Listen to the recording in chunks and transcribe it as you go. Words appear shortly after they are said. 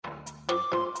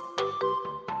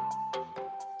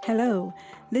Hello,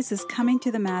 this is Coming to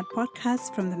the Mat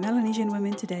podcast from the Melanesian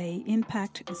Women Today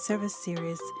Impact Service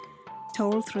Series.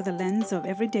 Told through the lens of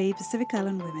everyday Pacific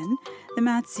Island women, the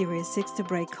Mat series seeks to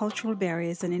break cultural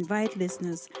barriers and invite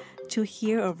listeners to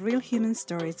hear of real human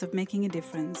stories of making a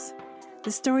difference.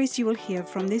 The stories you will hear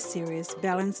from this series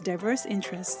balance diverse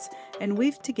interests and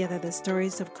weave together the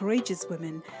stories of courageous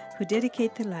women who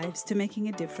dedicate their lives to making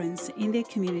a difference in their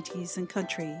communities and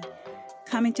country.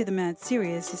 Coming to the Mat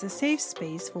series is a safe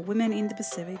space for women in the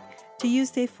Pacific to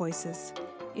use their voices.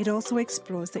 It also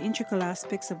explores the integral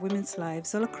aspects of women's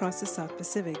lives all across the South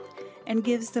Pacific and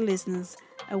gives the listeners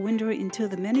a window into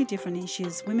the many different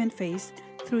issues women face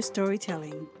through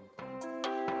storytelling.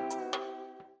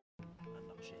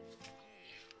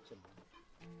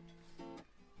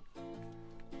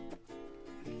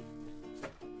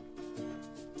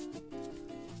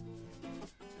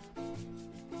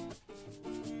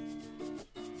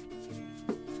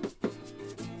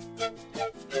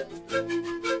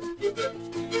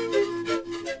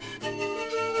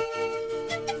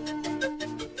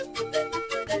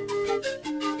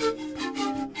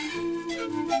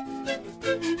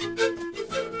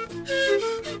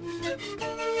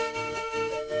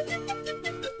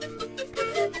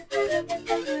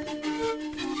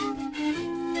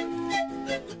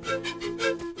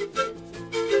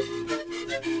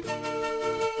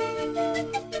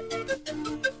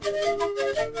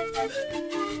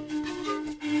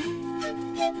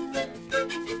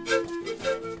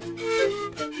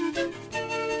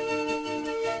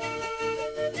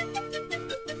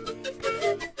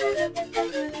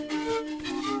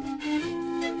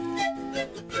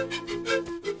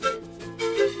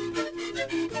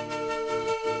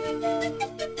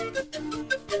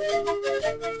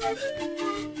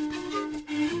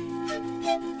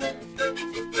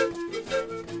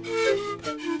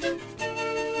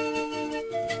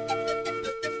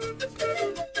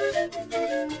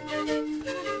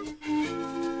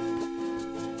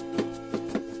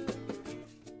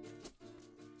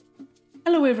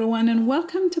 Hello everyone and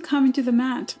welcome to Coming to the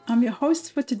Mat. I'm your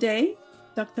host for today,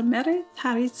 Dr. Mere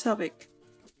Tari-Sovic.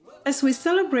 As we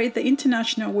celebrate the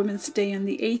International Women's Day on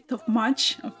the 8th of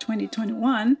March of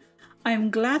 2021, I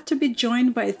am glad to be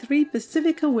joined by three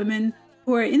Pacifica women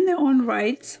who are in their own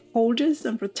rights, holders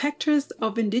and protectors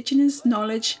of Indigenous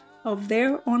knowledge of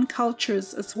their own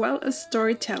cultures as well as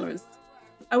storytellers.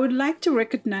 I would like to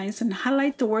recognize and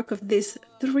highlight the work of these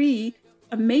three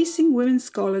amazing women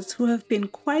scholars who have been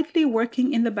quietly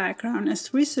working in the background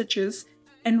as researchers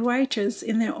and writers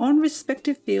in their own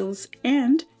respective fields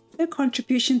and their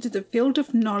contribution to the field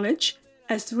of knowledge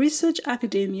as research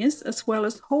academias as well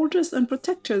as holders and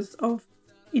protectors of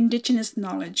Indigenous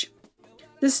knowledge.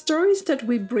 The stories that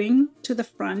we bring to the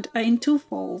front are in two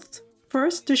folds.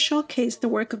 First, to showcase the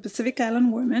work of Pacific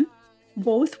Island women,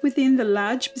 both within the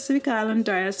large Pacific Island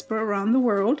diaspora around the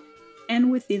world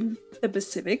and within the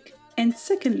Pacific. And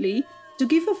secondly, to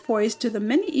give a voice to the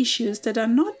many issues that are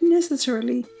not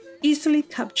necessarily easily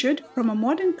captured from a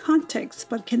modern context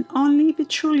but can only be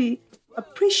truly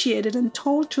appreciated and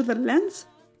told through the lens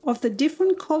of the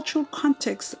different cultural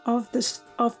contexts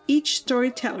of each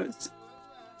storytellers.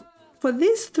 For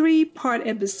this three-part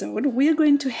episode, we are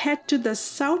going to head to the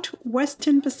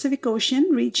southwestern Pacific Ocean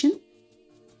region,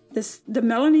 the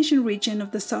Melanesian region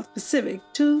of the South Pacific,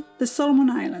 to the Solomon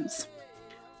Islands.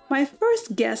 My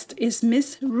first guest is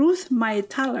Ms. Ruth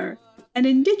Maetaler, an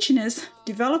Indigenous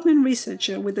development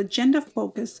researcher with a gender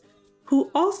focus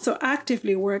who also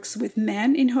actively works with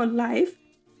men in her life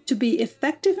to be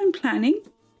effective in planning,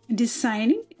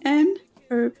 designing, and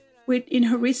in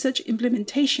her research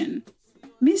implementation.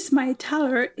 Ms.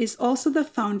 Maetaler is also the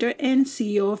founder and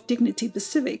CEO of Dignity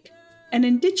Pacific, an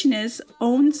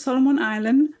Indigenous-owned Solomon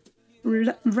Island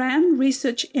ran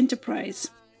research enterprise.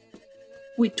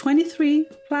 With 23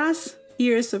 plus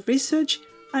years of research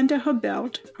under her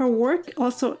belt, her work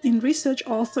in research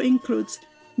includes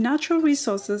natural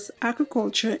resources,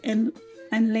 agriculture, and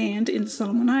land in the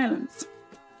Solomon Islands.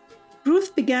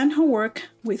 Ruth began her work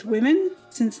with women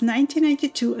since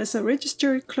 1992 as a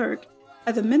registered clerk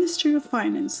at the Ministry of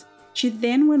Finance. She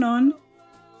then went on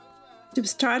to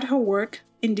start her work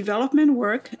in development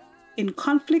work, in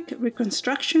conflict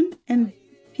reconstruction, and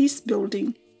peace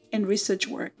building and research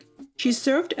work. She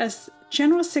served as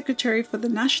General Secretary for the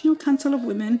National Council of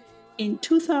Women in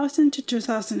 2000 to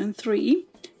 2003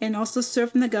 and also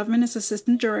served in the government as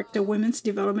Assistant Director, Women's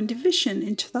Development Division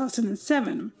in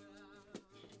 2007.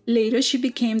 Later, she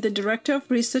became the Director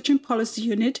of Research and Policy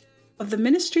Unit of the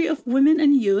Ministry of Women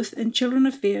and Youth and Children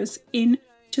Affairs in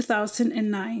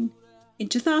 2009. In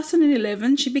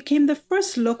 2011, she became the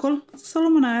first local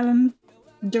Solomon Island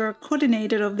the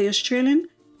coordinator of the Australian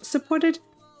supported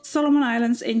Solomon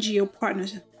Islands NGO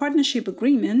Partnership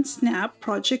Agreement SNAP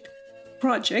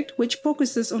project, which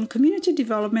focuses on community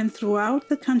development throughout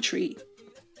the country.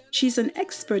 She's an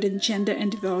expert in gender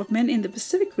and development in the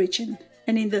Pacific region,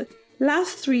 and in the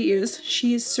last 3 years,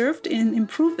 she has served in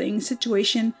improving the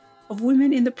situation of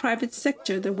women in the private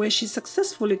sector, where she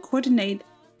successfully coordinated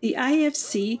the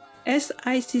IFC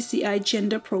SICCI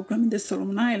gender program in the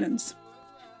Solomon Islands.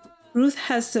 Ruth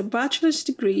has a bachelor's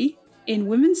degree in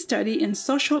women's study and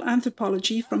social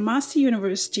anthropology from Massey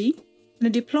University and a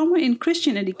diploma in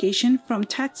Christian education from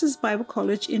Texas Bible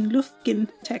College in Lufkin,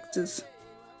 Texas.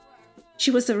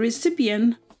 She was a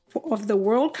recipient of the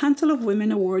World Council of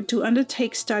Women Award to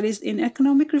undertake studies in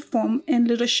economic reform and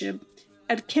leadership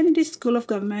at Kennedy School of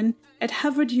Government at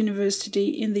Harvard University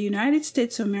in the United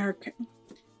States of America.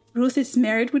 Ruth is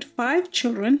married with 5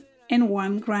 children and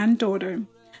 1 granddaughter.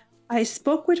 I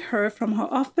spoke with her from her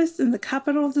office in the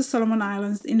capital of the Solomon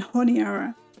Islands in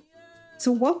Honiara.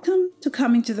 So welcome to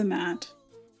Coming to the Mat.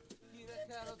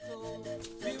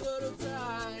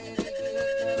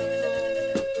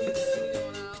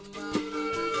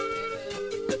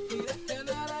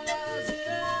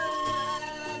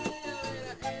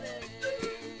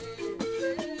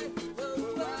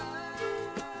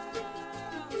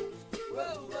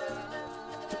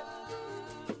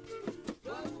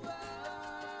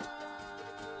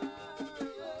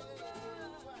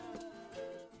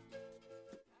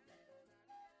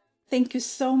 Thank you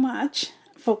so much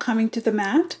for coming to the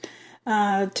mat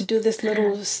to do this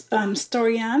little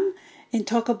story on and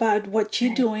talk about what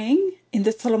you're doing in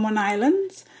the Solomon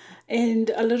Islands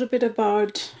and a little bit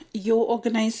about your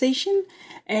organization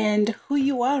and who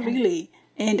you are really,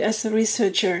 and as a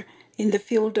researcher in the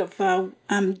field of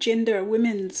gender,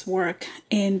 women's work,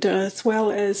 and as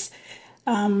well as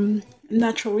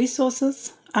natural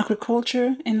resources,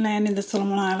 agriculture, and land in the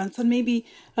Solomon Islands, and maybe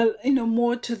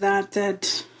more to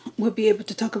that we'll be able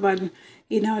to talk about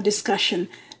in our discussion.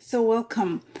 So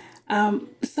welcome.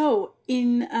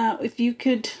 If you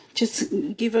could just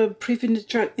give a brief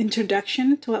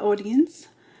introduction to our audience,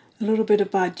 a little bit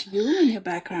about you and your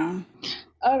background.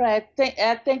 All right.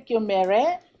 Thank you,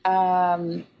 Mary.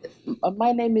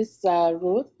 My name is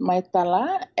Ruth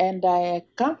Maitala, and I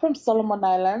come from Solomon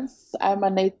Islands. I'm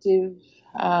a native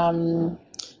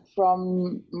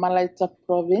from Malaita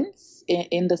province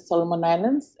in the Solomon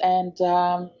Islands, and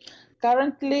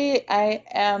currently I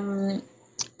am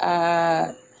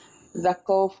the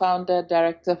co-founder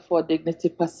director for Dignity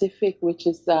Pacific, which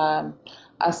is a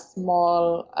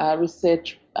small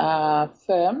research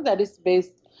firm that is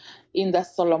based in the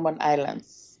Solomon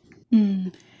Islands.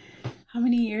 How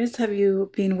many years have you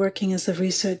been working as a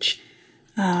research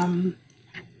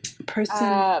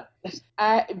person?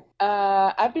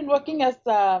 I've been working as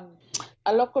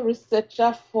a local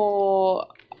researcher for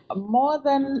more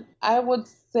than, I would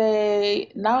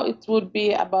say, now it would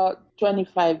be about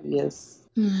 25 years.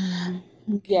 Okay.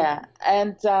 Yeah,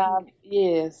 and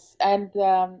yes, and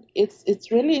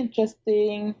it's really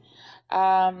interesting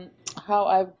how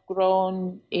I've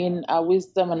grown in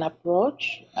wisdom and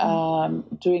approach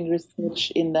doing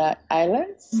research in the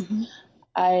islands. Mm-hmm.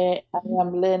 I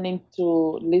am learning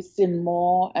to listen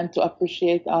more and to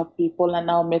appreciate our people and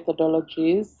our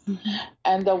methodologies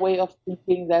and the way of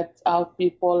thinking that our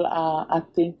people are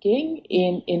thinking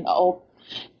in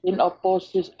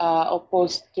opposed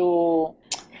to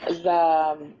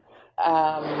the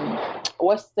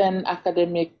Western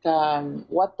academic,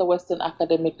 what the Western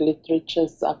academic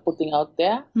literatures are putting out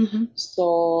there. Mm-hmm.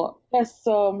 So yes,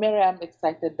 so Mary, I'm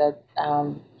excited that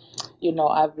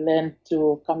I've learned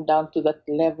to come down to that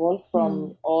level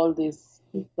from all these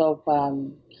of.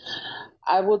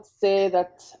 I would say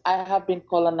that I have been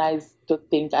colonized to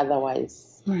think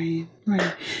otherwise. Right.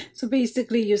 So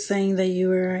basically, you're saying that you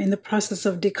were in the process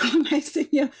of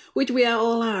decolonizing, which we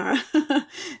all are.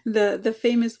 The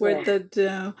famous word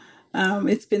that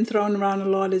it's been thrown around a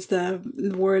lot is the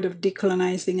word of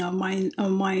decolonizing our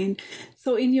mind.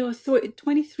 So in your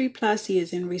 23 plus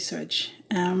years in research,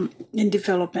 in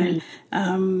development,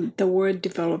 the word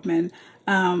development,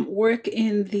 work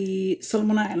in the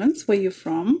Solomon Islands, where you're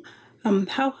from,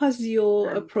 how has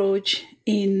your approach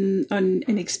in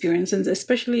experience, and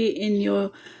especially in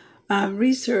your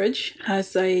research,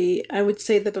 as I would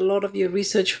say that a lot of your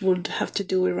research would have to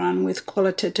do around with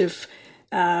qualitative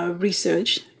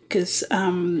research, because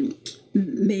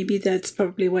maybe that's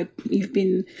probably what you've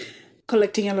been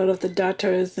collecting a lot of the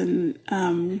data and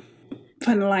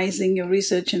finalizing your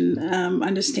research and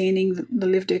understanding the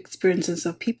lived experiences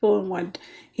of people and what,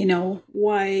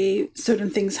 why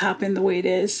certain things happen the way it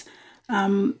is.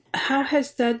 How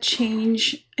has that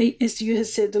changed, as you have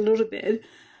said a little bit,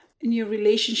 in your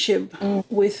relationship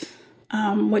with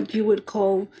what you would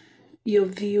call your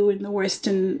view in the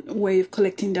Western way of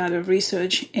collecting data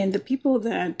research and the people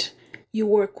that you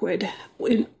work with?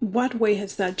 In what way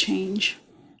has that changed?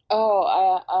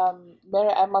 Mary,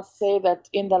 I must say that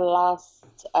in the last,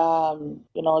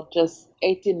 just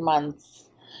 18 months,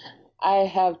 I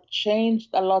have changed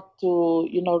a lot to,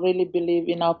 really believe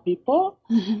in our people.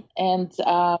 And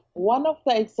one of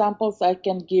the examples I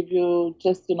can give you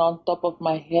just, on top of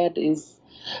my head is,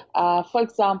 for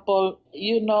example,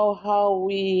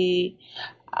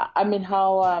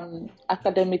 how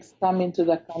academics come into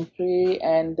the country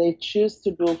and they choose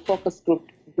to do focus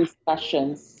group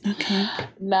discussions. Okay.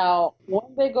 Now,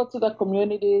 when they go to the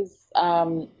communities,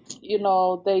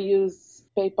 they use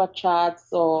paper charts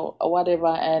or whatever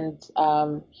and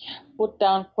put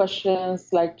down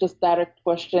questions, like just direct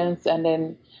questions, and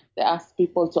then they ask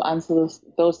people to answer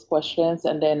those questions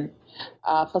and then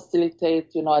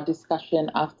facilitate, a discussion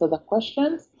after the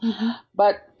questions.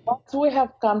 But what we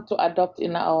have come to adopt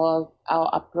in our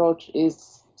approach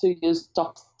is to use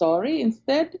talk story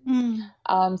instead.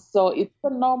 So it's a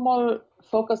normal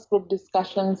focus group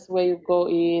discussions where you go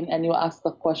in and you ask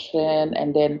the question,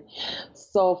 and then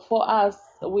so for us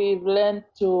we've learned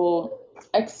to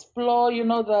explore,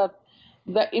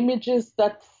 the images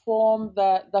that form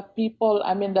the people.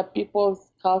 The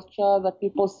people's culture, the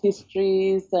people's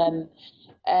histories,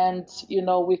 and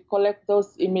we collect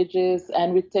those images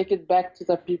and we take it back to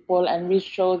the people and we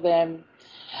show them,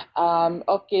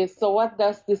 okay, so what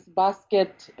does this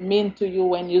basket mean to you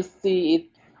when you see it?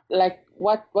 Like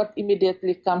what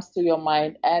immediately comes to your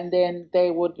mind? And then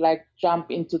they would like jump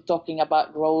into talking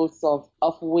about roles of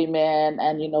women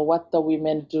and what the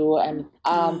women do. And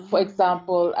for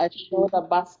example, I showed a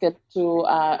basket to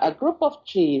a group of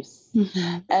chiefs,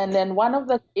 and then one of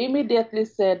them immediately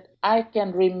said, "I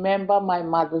can remember my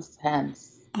mother's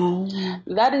hands."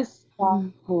 That is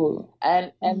powerful,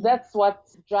 and that's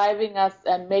what's driving us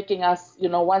and making us,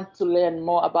 want to learn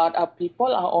more about our people,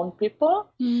 our own people,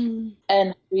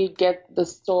 and we get the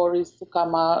stories to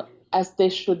come out as they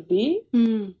should be.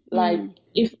 Like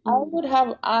if I would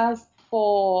have asked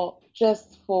for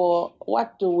just for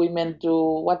what do women do,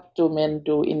 what do men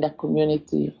do in the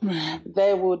community,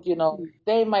 they would,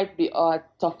 they might be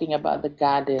talking about the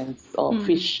gardens or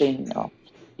fishing or.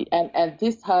 And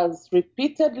this has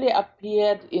repeatedly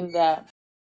appeared in the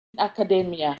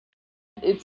academia.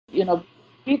 It's,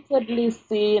 repeatedly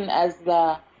seen as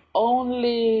the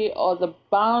only or the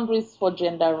boundaries for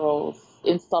gender roles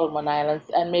in Solomon Islands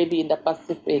and maybe in the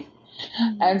Pacific.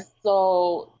 And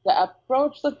so the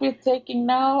approach that we're taking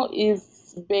now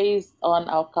is based on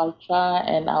our culture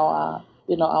and our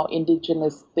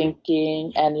indigenous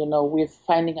thinking, and we're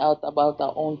finding out about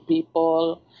our own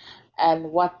people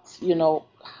and what,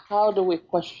 how do we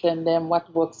question them, what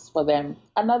works for them.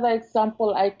 Another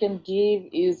example I can give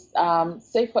is,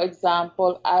 say for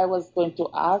example, I was going to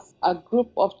ask a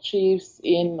group of chiefs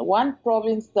in one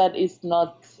province that is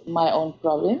not my own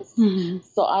province.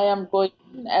 So I am going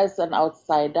in as an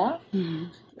outsider,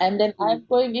 and then I'm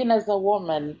going in as a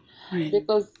woman,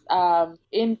 because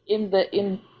in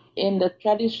the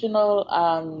traditional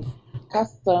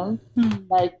custom,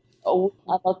 like we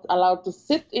are not allowed to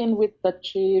sit in with the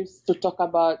chiefs to talk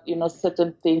about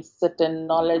certain things, certain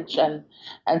knowledge and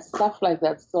stuff like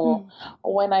that. So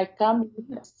when I come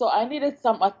in, so I needed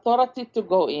some authority to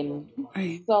go in.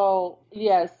 So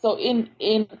so in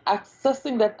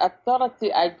accessing that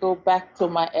authority, I go back to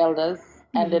my elders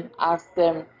and then ask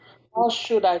them, how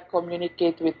should I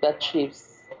communicate with the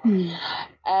chiefs?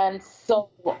 And so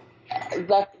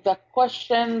the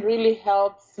question really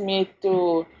helps me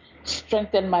to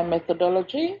strengthen my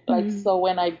methodology. Like, so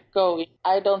when I go in,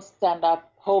 I don't stand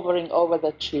up hovering over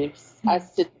the chiefs. I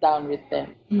sit down with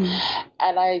them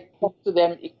and I talk to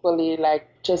them equally, like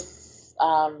just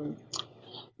having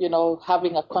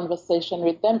a conversation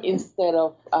with them instead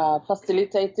of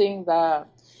facilitating the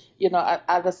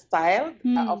other style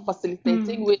of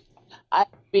facilitating, which I've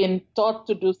been taught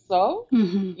to do so.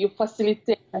 You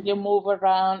facilitate and you move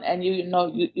around and you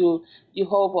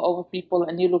hover over people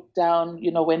and you look down,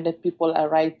 when the people are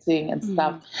writing and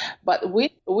stuff. But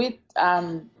with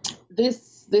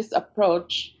this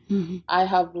approach, I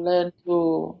have learned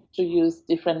to use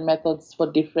different methods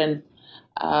for different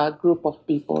group of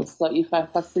people. So if I'm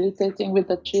facilitating with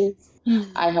the chiefs,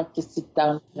 I have to sit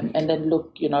down with them and then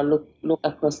look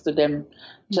across to them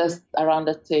just around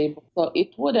the table. So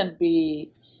it wouldn't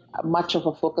be much of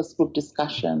a focus group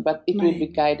discussion, but it will be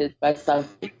guided by some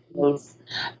signals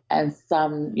and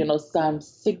some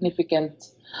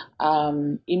significant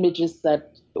images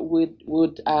that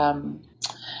would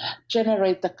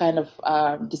generate the kind of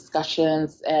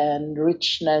discussions and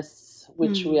richness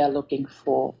which we are looking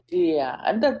for. Yeah,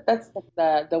 and that's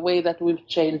the way that we've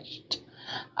changed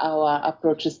our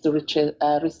approaches to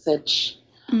research,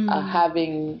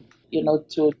 having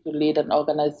to lead an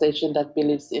organization that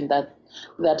believes in that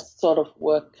sort of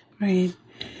work. Right.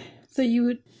 So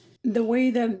the way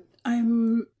that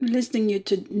I'm listening you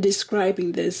to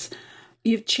describing this,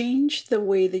 you've changed the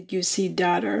way that you see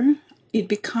data. It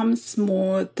becomes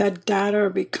more, that data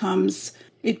becomes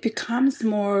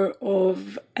more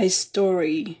of a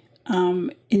story,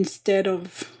 instead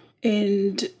of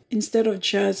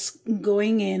just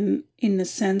going in the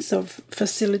sense of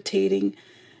facilitating.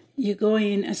 You go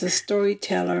in as a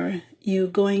storyteller. You're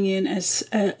going in as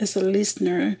a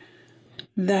listener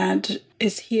that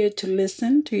is here to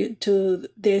listen to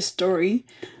their story,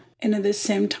 and at the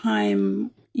same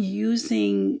time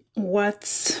using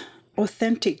what's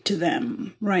authentic to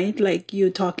them, right? Like you're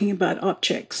talking about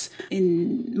objects.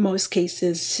 In most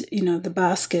cases, the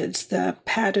baskets, the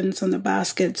patterns on the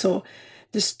baskets, or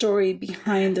the story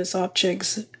behind those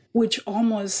objects, which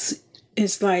almost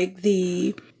is like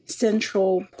the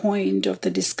central point of the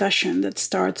discussion that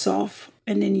starts off,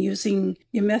 and then using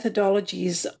your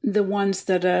methodologies, the ones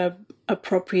that are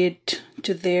appropriate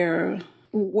to their,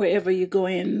 wherever you go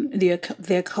in,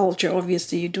 their culture.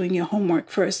 Obviously, you're doing your homework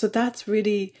first. So that's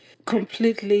really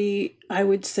completely, I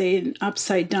would say, an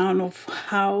upside down of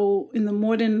how in the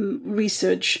modern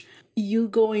research, you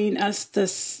go in as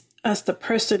the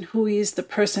person who is the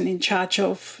person in charge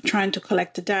of trying to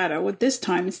collect the data. Well, this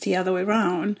time it's the other way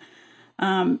around.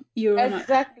 You're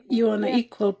on an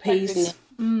equal pace.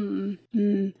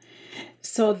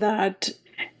 So that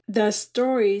the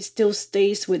story still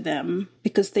stays with them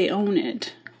because they own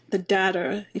it, the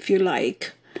data, if you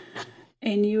like,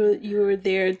 and you're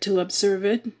there to observe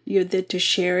it, you're there to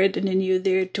share it, and then you're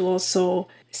there to also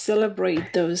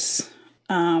celebrate those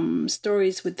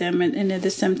stories with them, and at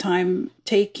the same time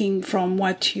taking from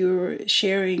what you're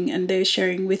sharing and they're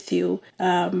sharing with you,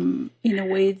 in a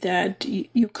way that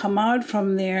you come out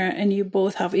from there and you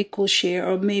both have equal share,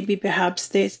 or maybe perhaps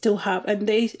they still have, and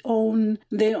they own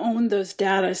those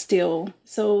data still.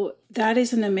 So that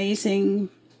is an amazing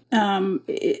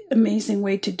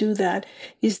way to do that.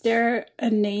 Is there a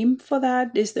name for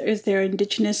that? Is there an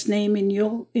indigenous name in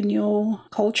your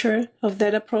culture of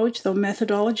that approach, the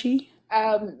methodology?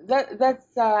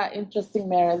 That's interesting,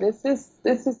 Mary. This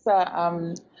is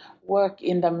work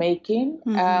in the making.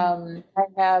 I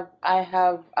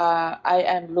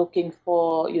am looking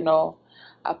for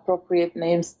appropriate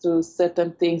names to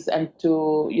certain things and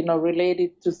to relate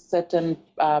it to certain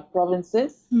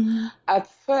provinces. At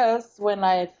first, when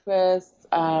I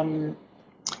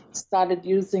started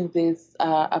using this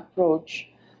approach,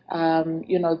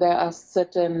 there are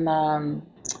certain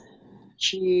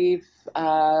chief,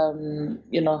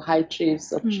 high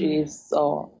chiefs or chiefs,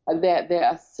 or there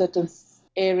are certain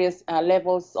areas,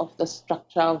 levels of the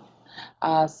structure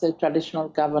of, say, traditional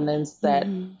governance that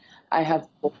I have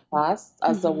passed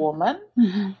as a woman,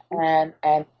 and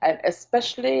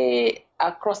especially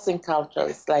crossing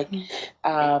cultures. Like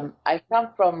I come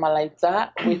from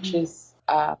Malaysia, which is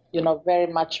very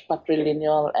much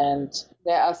patrilineal, and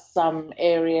there are some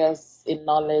areas in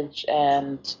knowledge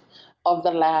and of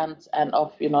the land and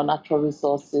of natural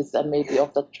resources and maybe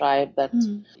of the tribe that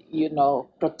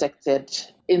protected,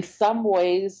 in some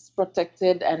ways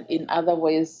protected, and in other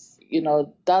ways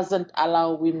doesn't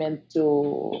allow women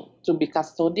to be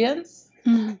custodians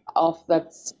of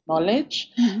that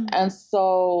knowledge. And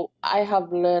so I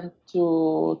have learned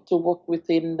to work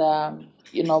within the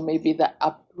maybe the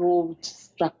approved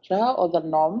structure or the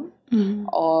norm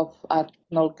of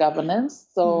national governance.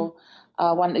 So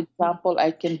one example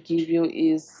I can give you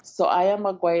is, so I am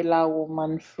a Gwaila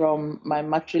woman from my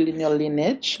matrilineal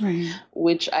lineage,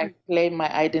 which I claim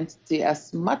my identity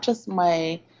as much as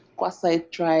my Kwasai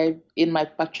tribe in my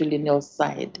patrilineal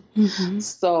side.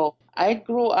 So I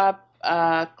grew up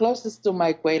closest to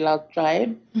my Gwaila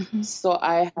tribe. So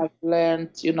I have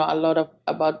learned, a lot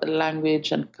about the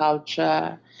language and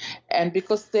culture. And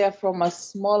because they are from a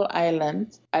small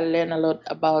island, I learn a lot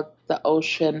about the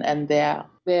ocean and their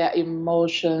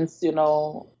emotions,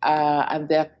 and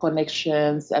their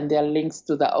connections and their links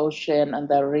to the ocean and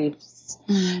the reefs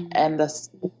and the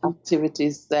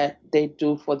activities that they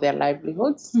do for their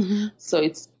livelihoods. So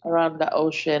it's around the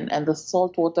ocean, and the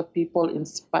saltwater people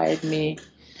inspired me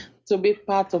to be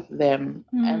part of them.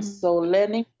 And so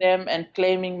learning them and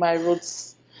claiming my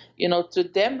roots, to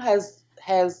them has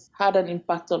has had an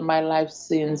impact on my life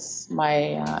since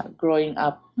my growing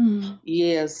up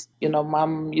years.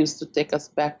 Mom used to take us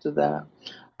back to the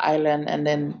island and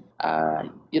then,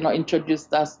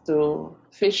 introduced us to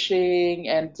fishing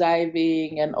and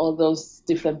diving and all those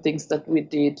different things that we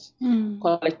did,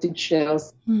 collecting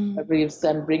shells, reefs,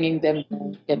 and bringing them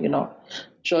back and,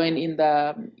 join in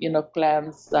the,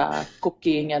 clams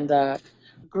cooking and the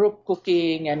group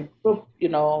cooking and group,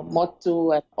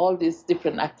 motu and all these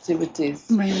different activities.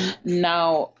 Right.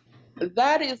 Now,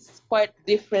 that is quite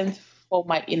different for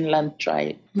my inland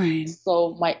tribe. Right.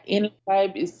 So my inland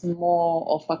tribe is more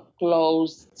of a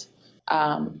closed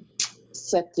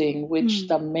setting, which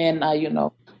the men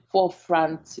are,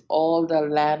 forefront all the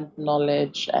land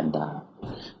knowledge and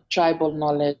tribal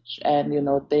knowledge, and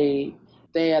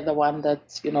they are the one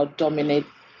that dominate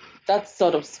that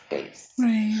sort of space.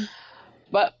 Right.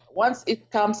 But once it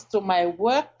comes to my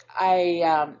work,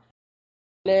 I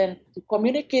learn to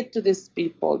communicate to these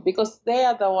people because they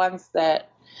are the ones that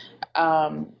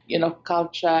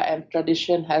culture and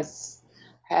tradition has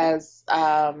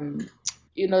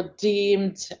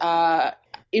deemed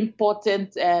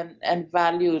important and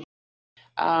valued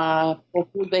for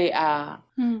who they are.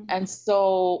 And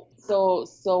so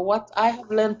what I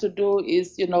have learned to do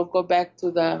is go back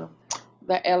to the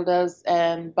elders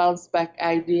and bounce back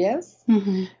ideas,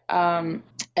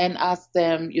 and ask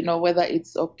them whether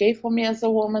it's okay for me as a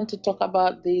woman to talk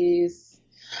about this,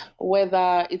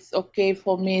 whether it's okay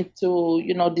for me to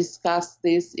discuss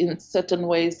this in certain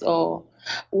ways, or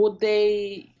would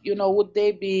they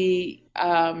be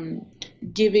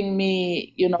giving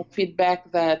me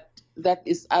feedback that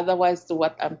is otherwise to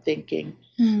what I'm thinking.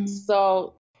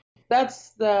 So that's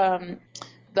the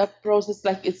process.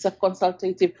 Like, it's a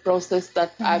consultative process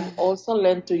that I've also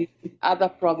learned to use in other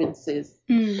provinces.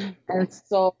 And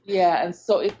so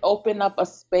it opened up a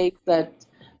space that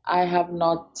I have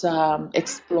not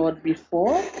explored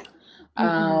before.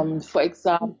 For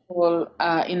example,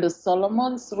 in the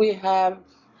Solomons, we have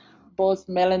both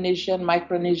Melanesian,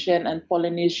 Micronesian, and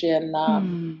Polynesian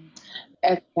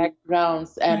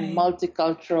backgrounds and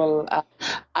multicultural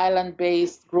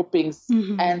island-based groupings.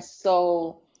 And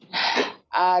so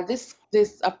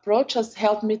this approach has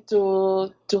helped me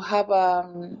to have a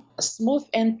smooth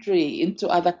entry into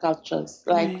other cultures.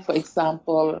 Like, for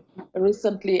example,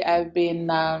 recently I've been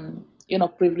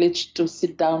privileged to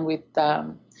sit down with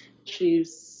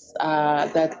chiefs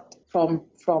that from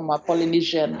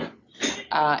Polynesian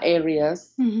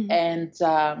areas, and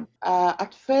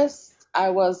at first I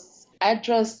was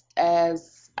addressed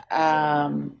as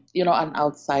an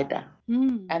outsider.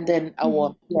 And then a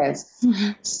woman, yes.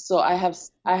 So I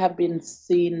have been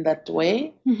seen that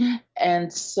way,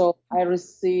 and so I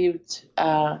received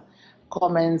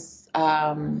comments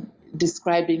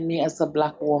describing me as a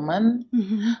Black woman.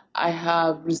 I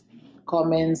have received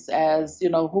comments as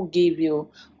who gave you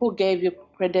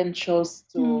credentials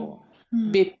to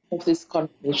be part of this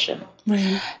conversation.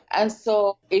 And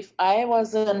so if I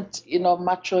wasn't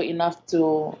mature enough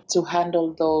to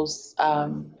handle those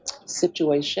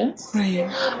situations,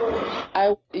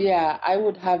 I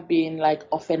would have been like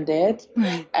offended,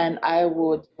 and I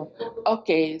would,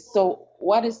 okay, so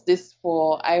what is this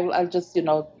for? I'll just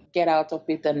get out of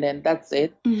it, and then that's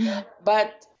it.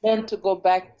 But then to go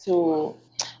back to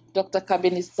Dr.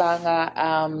 Kabini Sanga,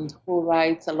 who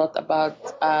writes a lot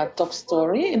about Top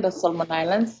Story in the Solomon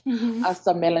Islands as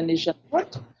a Melanesian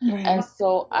poet. And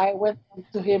so I went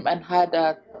to him and had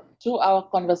a 2-hour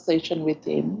conversation with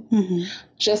him,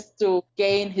 just to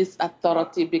gain his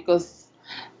authority, because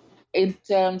in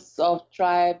terms of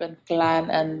tribe and clan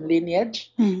and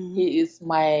lineage, he is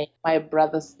my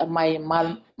brother's, my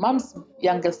mom's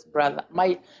youngest brother,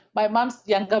 my mom's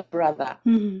younger brother.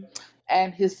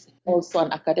 And he's also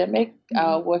an academic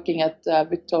working at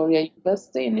Victoria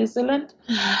University in New Zealand.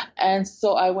 And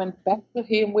so I went back to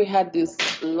him. We had this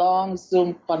long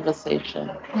Zoom conversation.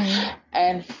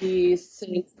 And he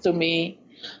said to me,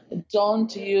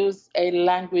 don't use a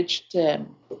language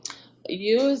term.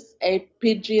 Use a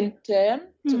pidgin term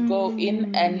to go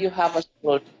in, and you have a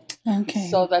short.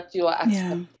 So that you are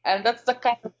accepted. And that's the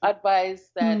kind of advice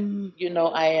that,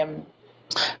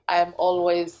 I am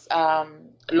always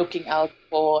looking out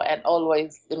for, and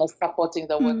always, supporting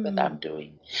the work that I'm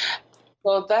doing.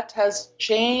 So that has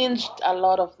changed a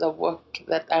lot of the work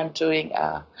that I'm doing,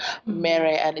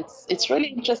 Mary, and it's really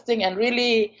interesting and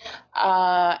really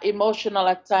emotional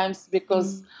at times,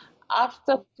 because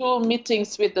after 2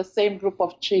 meetings with the same group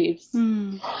of chiefs,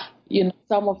 some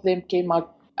of them came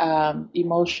out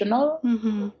emotional,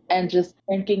 Mm-hmm. and just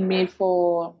thanking me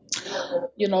for,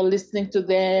 listening to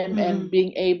them and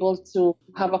being able to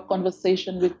have a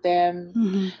conversation with them,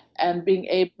 Mm-hmm. and being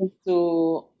able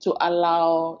to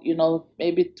allow,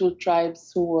 maybe two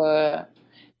tribes who were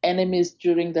enemies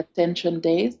during the tension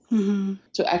days Mm-hmm.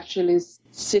 to actually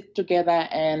sit together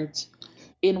and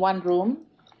in one room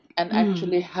and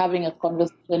actually having a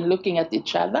conversation, looking at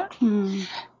each other. Mm-hmm.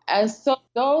 And so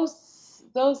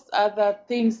those are the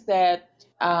things that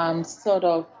sort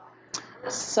of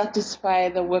satisfy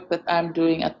the work that I'm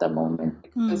doing at the moment.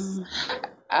 Because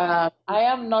I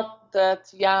am not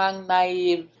that young,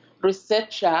 naive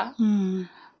researcher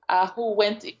who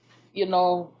went,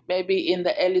 maybe in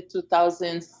the early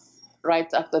 2000s,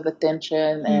 right after the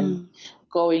tension, and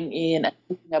going in and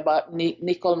talking about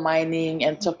nickel mining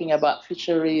and talking about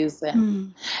fisheries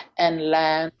and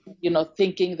land,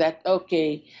 thinking that,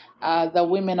 okay, the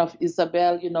women of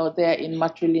Isabel, they're in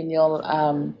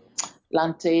matrilineal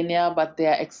land tenure, but they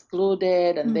are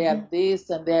excluded and they are this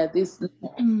and they are this.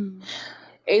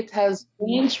 It has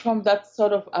changed from that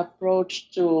sort of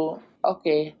approach to,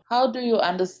 okay, how do you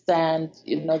understand,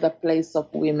 the place of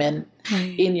women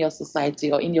in your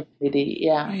society or in your community?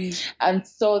 Yeah. Right. And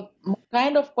so my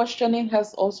kind of questioning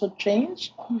has also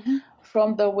changed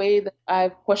from the way that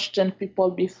I've questioned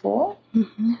people before.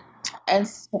 And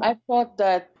so I thought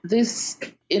that this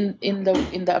in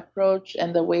the approach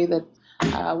and the way that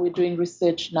we're doing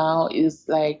research now is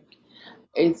like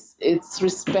it's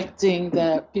respecting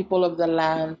the people of the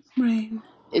land. Right.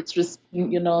 It's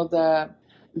respecting,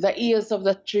 the ears of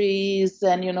the trees,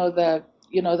 and the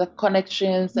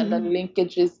connections and the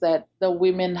linkages that the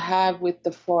women have with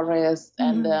the forest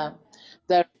and the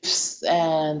reefs,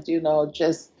 and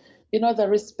just the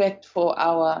respect for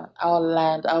our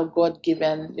land, our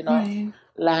God-given Right.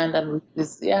 land and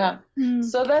reefs. Yeah.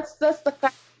 So that's the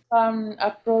kind of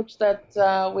approach that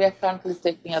we are currently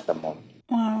taking at the moment.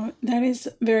 Wow, that is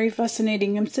very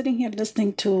fascinating. I'm sitting here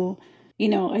listening to,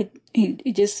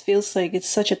 it just feels like it's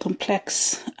such a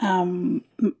complex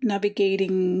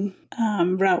navigating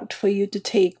route for you to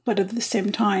take, but at the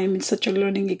same time, it's such a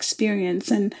learning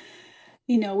experience. And,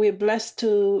 we're blessed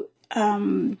to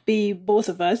be both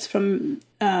of us from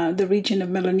the region of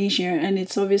Melanesia, and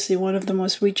it's obviously one of the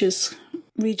most richest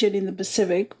region in the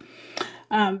Pacific.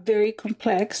 Very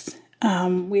complex.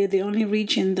 We're the only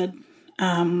region that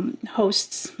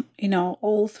hosts,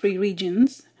 all three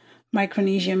regions,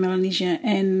 Micronesia, Melanesia,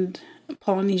 and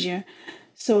Polynesia.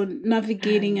 So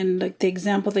navigating and like the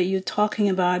example that you're talking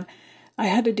about, I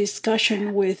had a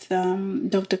discussion with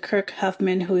Dr. Kirk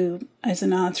Huffman, who is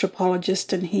an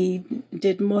anthropologist, and he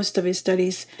did most of his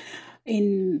studies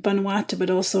in Vanuatu, but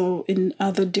also in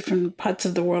other different parts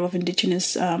of the world of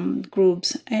indigenous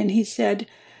groups. And he said,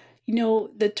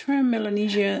 the term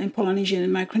Melanesia and Polynesia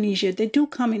and Micronesia, they do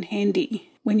come in handy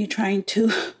when you're trying to,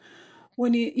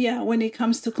 when it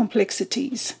comes to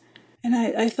complexities. And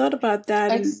I thought about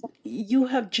that, and you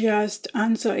have just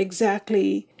answered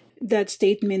exactly that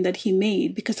statement that he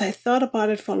made, because I thought about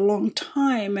it for a long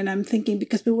time, and I'm thinking,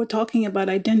 because we were talking about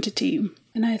identity,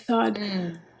 and I thought,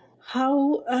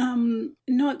 how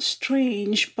not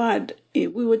strange, but we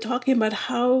were talking about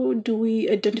how do we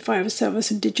identify ourselves as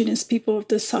indigenous people of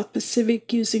the South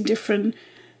Pacific using different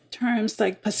terms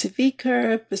like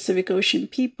Pacifica, Pacific Ocean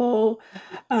people,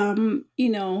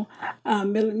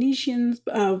 Melanesians,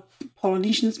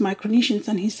 Polynesians, Micronesians.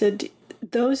 And he said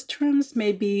those terms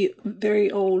may be very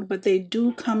old, but they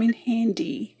do come in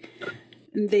handy.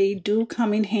 They do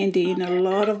come in handy in a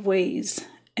lot of ways.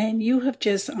 And you have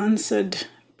just answered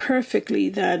perfectly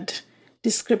that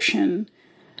description,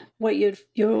 what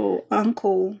your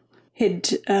uncle had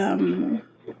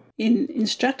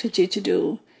instructed you to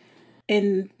do.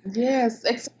 And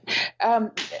yes,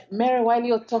 Mary, while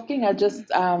you're talking, I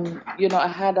just I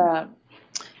had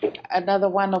another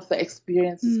one of the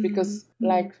experiences, because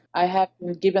like I have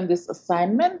been given this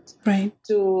assignment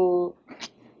to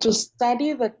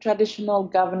study the traditional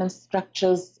governance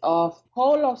structures of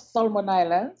whole of Solomon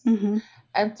Islands,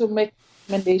 and to make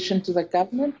recommendation to the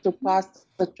government to pass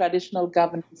the traditional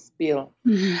governance bill.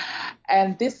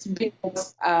 And this bill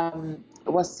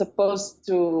was supposed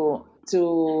to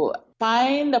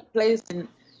find a place in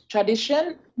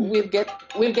tradition. We'll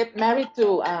get married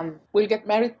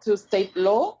to state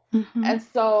law. And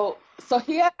so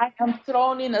here I am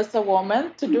thrown in as a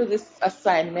woman to do this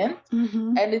assignment,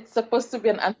 and it's supposed to be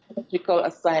an anthropological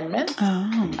assignment,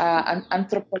 an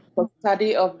anthropological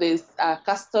study of these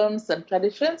customs and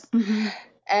traditions.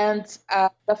 And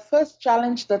the first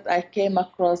challenge that I came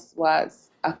across was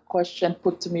a question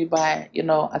put to me by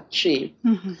a chief,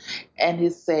 and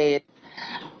he said,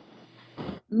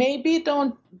 maybe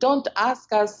don't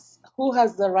ask us who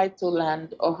has the right to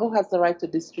land or who has the right to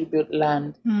distribute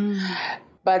land.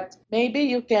 But maybe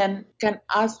you can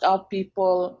ask our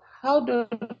people, how do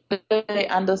they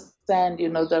understand,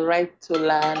 the right to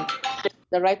land,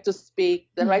 the right to speak,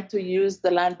 the right to use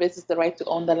the land versus the right to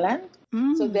own the land.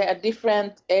 So there are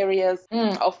different areas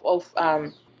of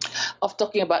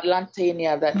talking about land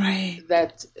tenure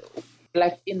that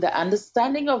like in the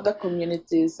understanding of the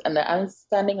communities and the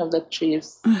understanding of the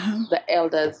chiefs, the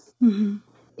elders,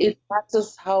 it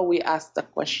matters how we ask the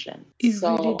question. It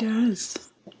really does.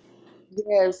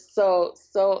 Yes, so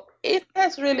it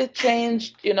has really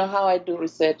changed, how I do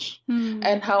research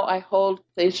and how I hold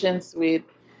sessions with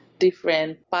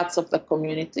different parts of the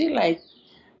community. Like,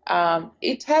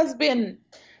 it has been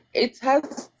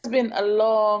a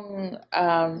long,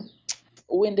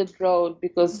 winded road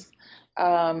because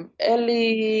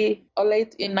early or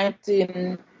late in I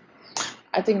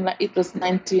think it was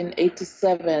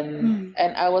 1987,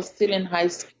 and I was still in high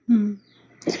school.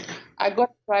 I got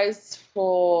a prize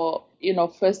for,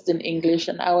 first in English,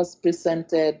 and I was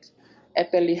presented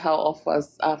Epeli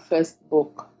Hauofa's first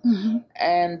book.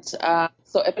 And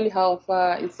so Epeli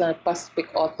Hauofa is a Pacific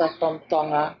author from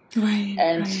Tonga.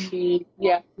 And he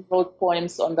wrote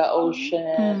poems on the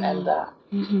ocean and the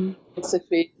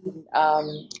Pacific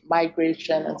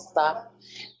migration and stuff.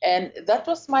 And that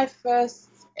was my first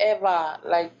ever,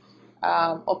 like,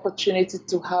 opportunity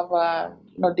to have a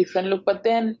different look. But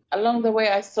then along the way,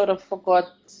 I sort of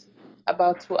forgot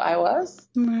about who I was.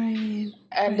 And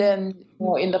then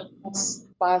in the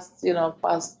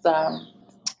past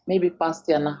maybe past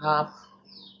year and a half,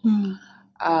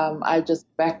 I just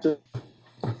back to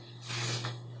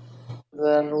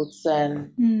the roots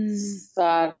and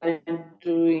started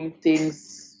doing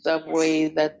things the way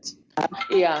that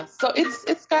so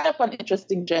it's kind of an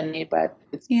interesting journey, but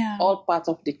it's all part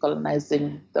of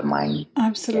decolonizing the mind.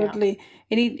 Absolutely.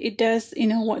 And it does,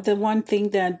 what the one thing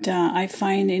that I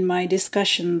find in my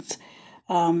discussions,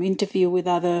 interview with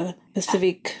other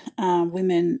Pacific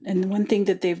women, and one thing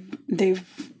that they've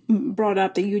brought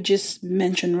up that you just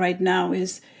mentioned right now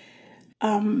is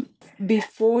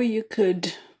before you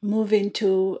could move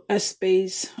into a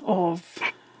space of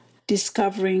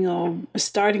discovering or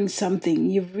starting something,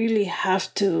 you really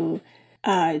have to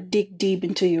dig deep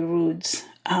into your roots,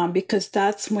 because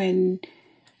that's when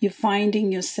you're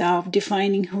finding yourself,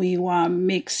 defining who you are,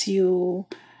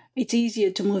 it's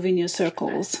easier to move in your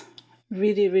circles.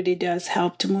 Really, really does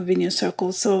help to move in your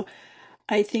circles. So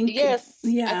I think I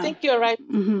think you're right.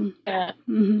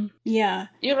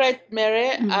 You're right,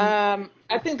 Mary.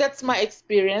 I think that's my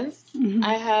experience.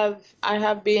 I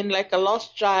have been like a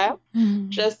lost child,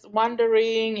 just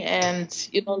wandering and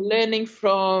learning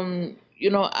from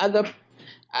other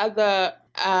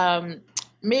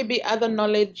maybe other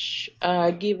knowledge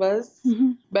givers,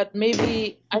 but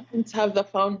maybe I didn't have the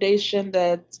foundation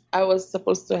that I was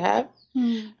supposed to have,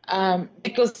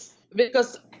 because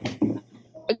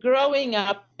growing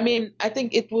up, I mean, I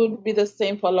think it would be the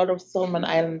same for a lot of Solomon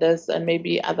Islanders and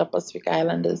maybe other Pacific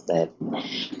Islanders that,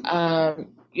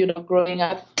 growing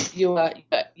up, you are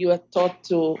taught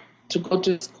to go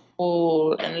to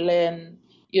school and learn,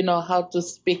 how to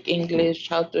speak English,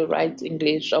 how to write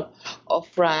English, or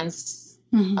French,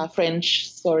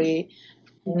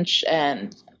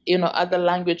 and other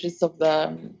languages of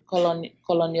the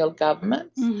colonial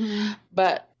government.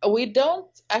 But we don't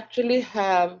actually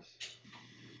have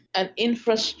an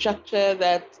infrastructure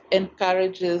that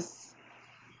encourages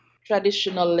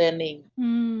traditional learning,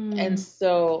 and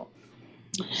so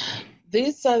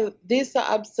these are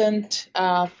absent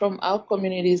from our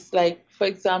communities. Like, for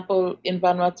example, in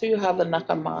Vanuatu, you have the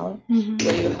Nakamal,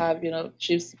 where you have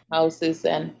chiefs' houses,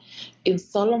 and in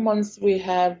Solomons we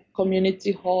have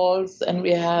community halls, and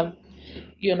we have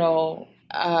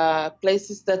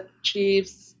places that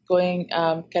chiefs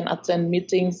can attend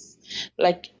meetings,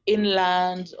 like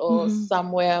inland or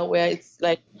somewhere where it's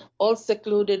like all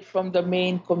secluded from the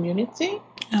main community.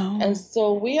 And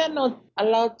so we are not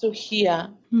allowed to hear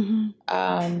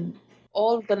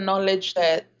all the knowledge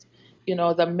that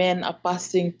the men are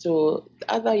passing to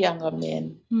the other younger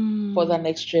men for the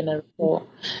next generation.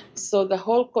 So the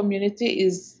whole community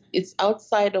it's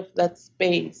outside of that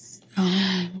space.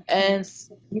 And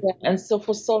so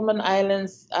for Solomon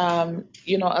Islands,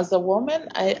 as a woman,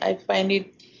 I find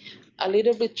it a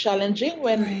little bit challenging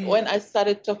when I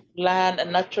started talking land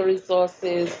and natural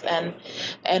resources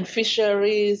and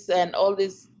fisheries and all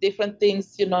these different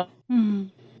things,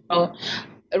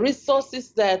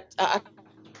 resources that are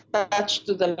attached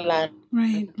to the land.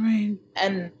 Right.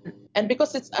 And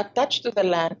because it's attached to the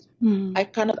land, I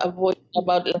cannot avoid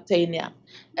about Latania.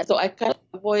 And so I cannot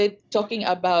avoid talking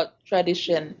about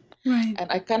tradition. Right.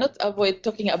 And I cannot avoid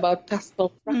talking about custom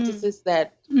practices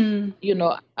that,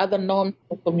 are the norms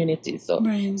of the community. So,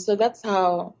 Right. so that's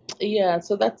how,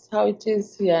 so that's how it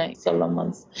is here in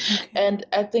Solomons. Okay. And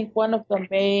I think one of the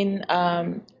main,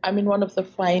 one of the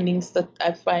findings that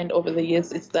I find over the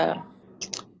years is the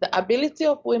ability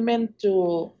of women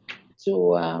to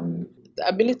the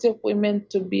ability of women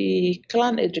to be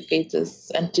clan educators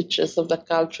and teachers of the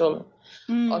cultural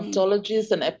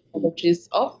ontologies and epologies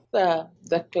of the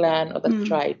clan or the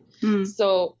tribe.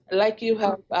 So, like you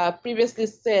have previously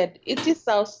said, it is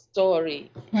our story,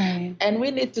 right, and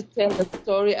we need to tell the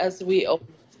story as we own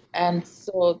it. And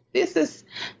so, this is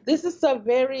a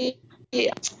very,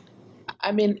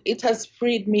 it has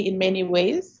freed me in many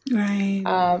ways. Right.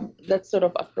 That sort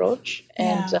of approach,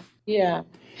 and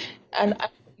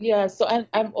so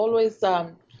I'm always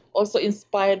also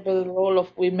inspired by the role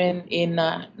of women in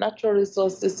natural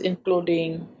resources,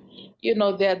 including,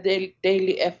 their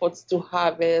daily efforts to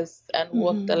harvest and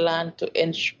work the land to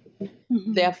ensure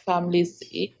their families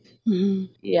eat.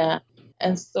 Yeah.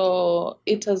 And so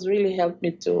it has really helped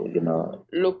me to,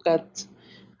 look at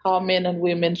how men and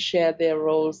women share their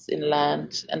roles in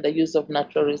land and the use of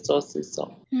natural resources.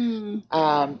 So,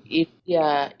 if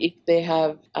they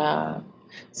have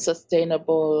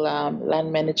sustainable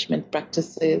land management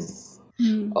practices,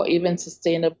 or even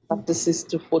sustainable practices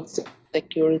to food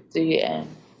security and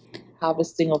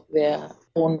harvesting of their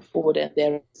own food and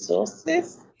their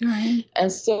resources. Right.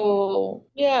 And so,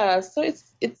 so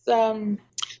it's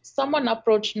someone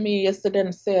approached me yesterday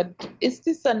and said, "Is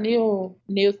this a new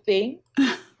thing?"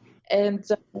 And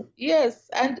yes,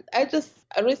 and I just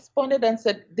responded and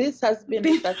said, "This has been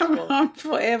around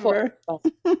forever.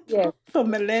 Yes, for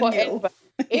millennials. Forever.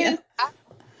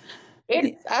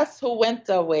 It's us who went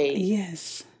away.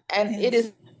 Yes. And it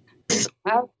is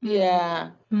us.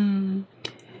 Yeah.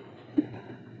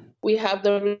 We have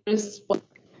the response.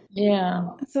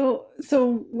 Yeah. So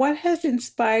what has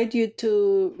inspired you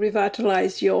to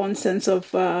revitalize your own sense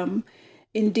of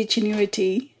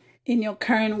indigeneity in your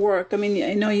current work? I mean,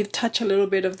 I know you've touched a little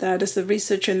bit of that as a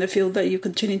researcher in the field that you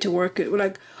continue to work with.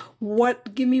 Like,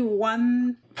 give me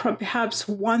perhaps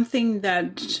one thing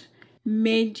that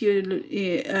made you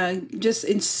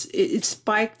it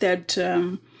spiked that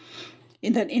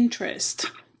in that interest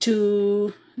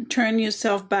to turn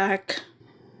yourself back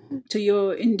to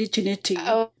your indigeneity.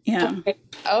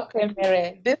 Okay,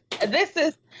 Mary. This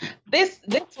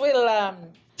will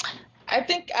I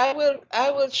think I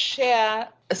will share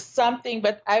something,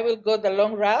 but I will go the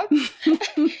long route.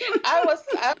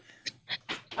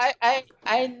 I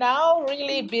now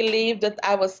really believe that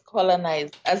I was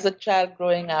colonized as a child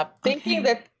growing up, thinking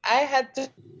that I had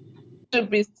to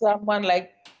be someone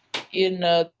like,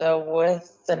 the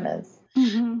Westerners,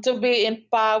 to be in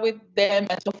power with them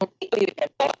and to compete with them.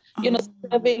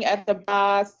 Serving at the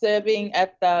bar, serving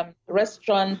at the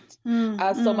restaurant.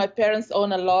 So my parents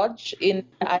own a lodge in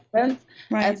the island,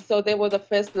 and so they were the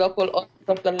first local owners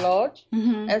of the lodge.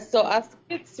 And so as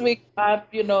kids, we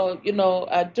up,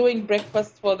 doing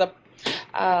breakfast for the,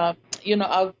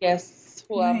 our guests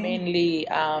who are mainly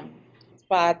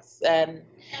expats and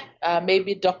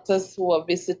maybe doctors who are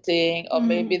visiting, or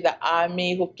maybe the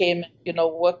army who came,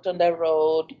 worked on the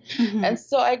road. And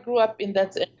so I grew up in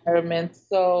that environment.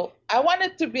 So I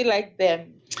wanted to be like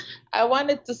them. I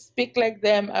wanted to speak like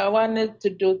them. I wanted to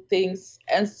do things.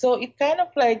 And so it kind of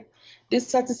like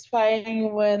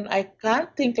dissatisfying when I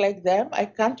can't think like them, I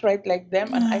can't write like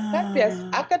them, and I can't be as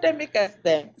academic as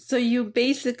them. So you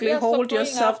basically hold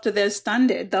yourself to their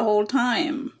standard the whole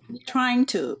time, trying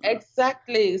to.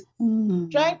 Exactly.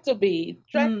 Trying to be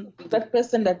that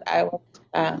person that I was.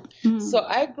 So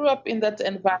I grew up in that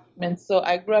environment. So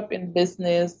I grew up in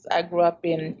business. I grew up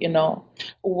in,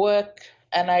 work,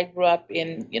 and I grew up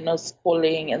in,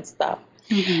 schooling and stuff.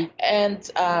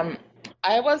 And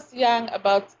I was young,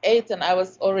 about 8, and I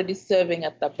was already serving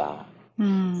at the bar.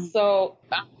 So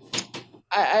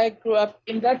I grew up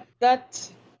in that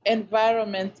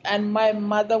environment, and my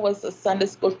mother was a Sunday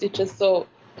school teacher. So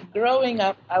growing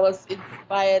up, I was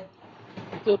inspired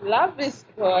to love this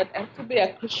God and to be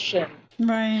a Christian.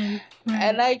 Right.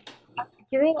 And I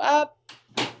grew up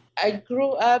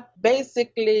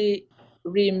basically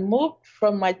removed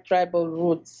from my tribal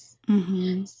roots.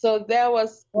 So there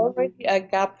was already a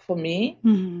gap for me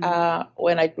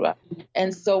when I grew up.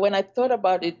 And so when I thought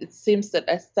about it, it seems that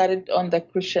I started on the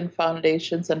Christian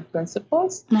foundations and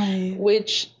principles,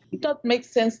 which did not make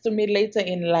sense to me later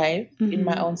in life, in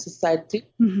my own society,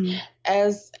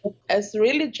 as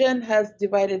religion has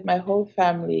divided my whole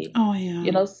family. Oh, yeah.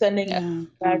 You know, sending us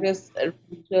various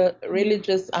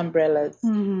religious umbrellas.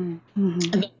 And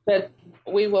that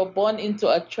we were born into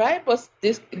a tribe was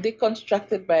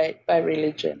deconstructed by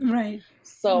religion. Right.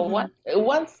 So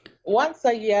once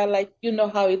a year, like you know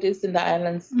how it is in the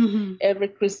islands, every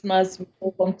Christmas we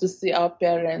go home to see our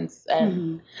parents,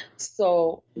 and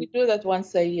so we do that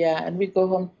once a year, and we go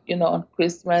home, you know, on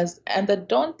Christmas. And the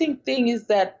daunting thing is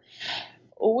that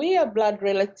we are blood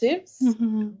relatives,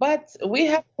 but we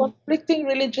have conflicting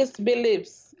religious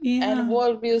beliefs and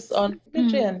worldviews on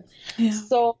religion.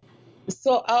 So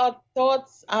our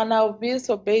thoughts and our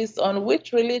views are based on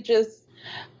which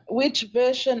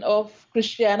version of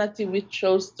Christianity we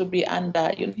chose to be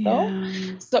under, you know?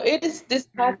 So it is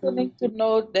disheartening to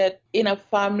know that in a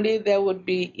family there would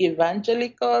be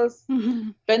evangelicals,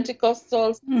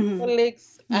 Pentecostals,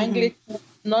 Catholics, Anglicans,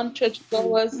 non-church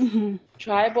goers,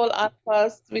 tribal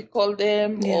alphas, we call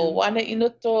them, or Wana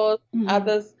Inutos,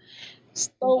 others.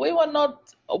 So we were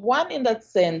not one in that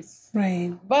sense.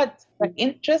 Right. But the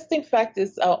interesting fact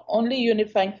is our only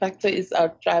unifying factor is our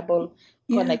tribal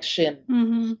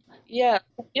connection. Yeah,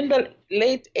 in the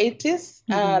late 80s,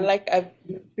 like I've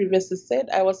previously said,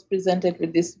 I was presented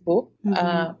with this book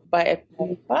by a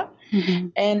paper,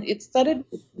 and it started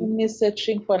with me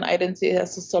searching for an identity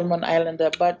as a Solomon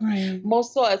Islander, but more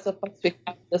so as a Pacific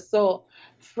Islander. So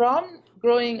from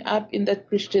growing up in that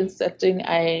Christian setting,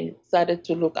 I started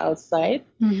to look outside,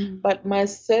 but my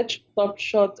search stopped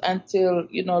short until,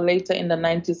 you know, later in the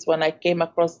 90s when I came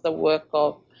across the work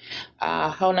of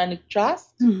Haunani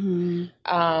Trust, who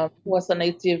was a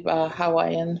native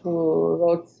Hawaiian who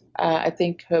wrote, I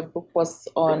think her book was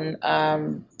on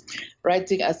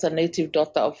writing as a native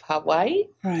daughter of Hawaii.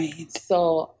 Right.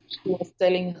 So she was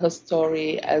telling her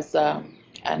story as a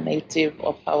native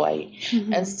of Hawaii.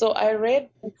 And so I read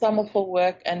some of her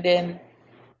work and then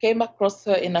came across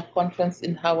her in a conference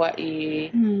in Hawaii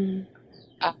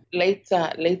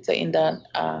later in the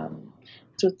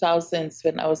 2000s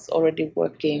when I was already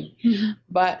working.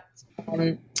 But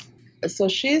so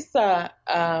she's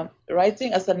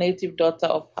writing as a native daughter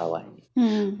of Hawaii,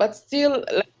 but still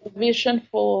like, the vision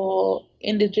for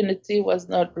indigeneity was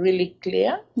not really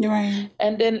clear. Right.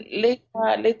 And then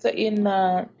later in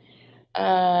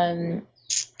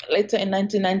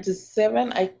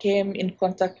 1997, I came in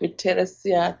contact with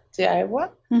Teresia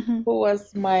Teaiwa, who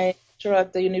was my lecturer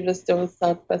at the University of the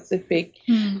South Pacific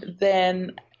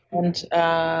then. And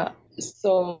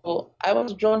so I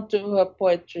was drawn to her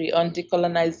poetry on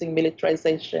decolonizing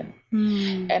militarization,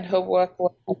 and her work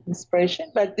was an inspiration.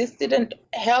 But this didn't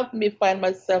help me find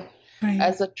myself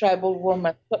as a tribal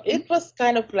woman. So it was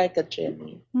kind of like a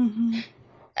journey.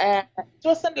 It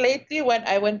wasn't lately when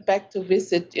I went back to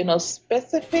visit, you know,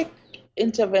 specific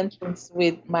interventions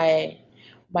with my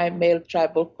male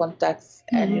tribal contacts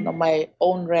and, you know, my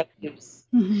own relatives.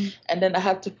 And then I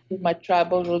had to prove my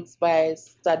tribal roots by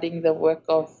studying the work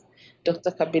of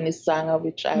Dr. Kabini Sanga,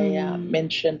 which I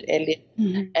mentioned earlier.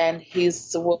 And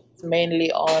his work is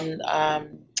mainly on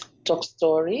talk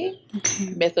story,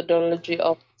 methodology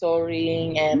of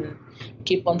storying, and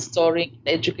keep on storying and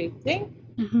educating.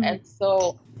 And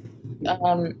so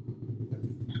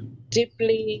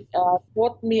deeply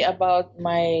taught me about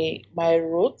my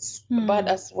roots, but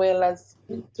as well as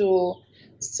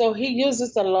so he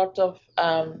uses a lot of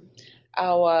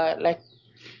our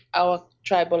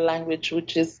tribal language,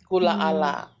 which is Gula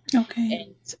Ala.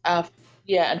 Okay. And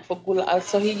and for Gula,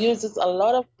 so he uses a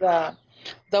lot of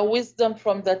the wisdom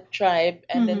from that tribe,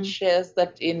 and then shares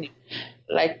that in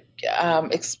like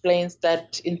explains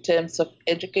that in terms of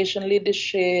education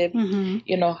leadership,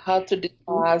 you know, how to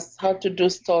discuss, how to do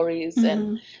stories,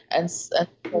 and sort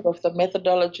of the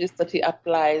methodologies that he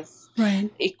applies. Right.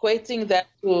 Equating that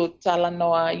to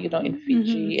Talanoa, you know, in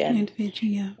Fiji. And in Fiji,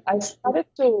 yeah. I started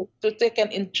to take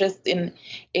an interest in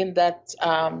that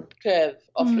curve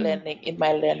of learning, in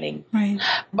my learning. Right.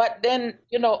 But then,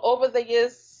 you know, over the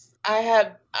years, I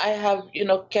have, you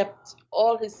know, kept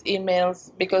all his emails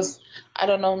because, I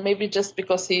don't know, maybe just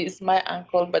because he is my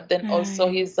uncle, but then also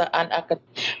he's an academic,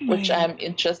 which I'm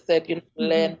interested in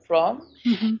learn from.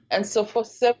 And so for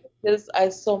several years, I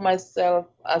saw myself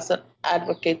as an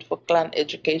advocate for clan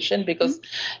education because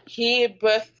he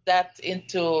birthed that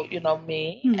into, you know,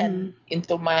 me and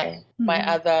into my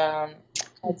other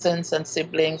cousins and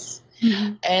siblings.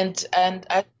 And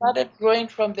I started growing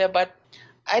from there, but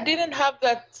I didn't have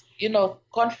that, you know,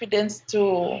 confidence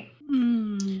to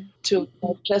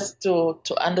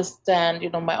understand, you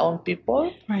know, my own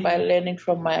people by learning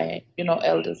from my, you know,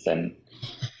 elders and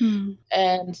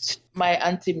and my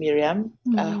auntie Miriam,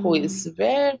 who is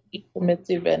very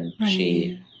informative, and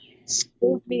she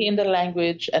schooled me in the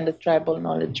language and the tribal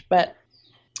knowledge. But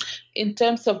in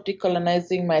terms of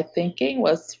decolonizing, my thinking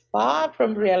was far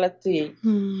from reality.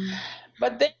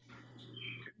 But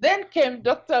then came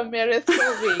Dr. Mary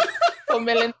Selvig from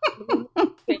Melanchthon,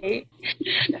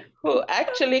 who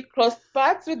actually crossed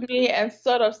paths with me and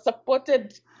sort of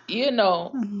supported,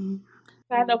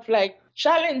 kind of like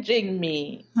challenging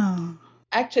me,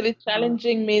 actually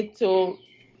challenging me to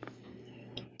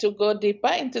go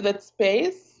deeper into that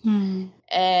space.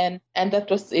 And that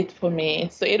was it for me.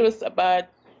 So it was about,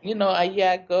 a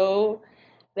year ago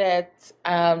that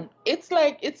it's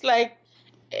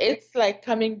like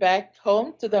coming back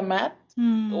home to the mat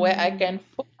where I can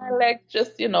fold my legs,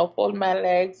 just fold my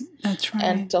legs. That's right.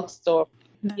 And talk story.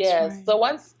 Yes. Right. So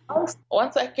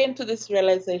once I came to this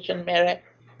realization, Mary,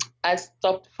 I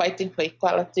stopped fighting for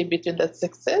equality between the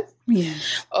sexes.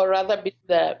 Yes. Or rather between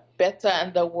the better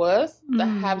and the worse, the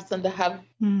haves and the have.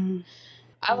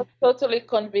 I was totally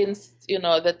convinced,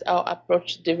 that our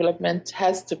approach to development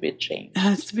has to be changed.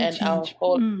 Our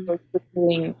whole approach to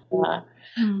doing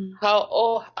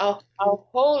our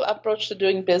whole approach to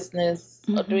doing business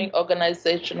or doing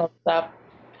organizational stuff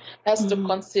has to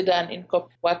consider and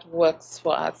incorporate what works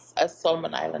for us as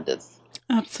Solomon Islanders.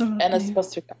 Absolutely. And as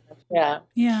Pacific Islanders.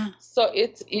 Yeah. So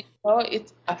it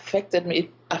affected me.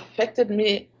 It affected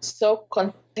me so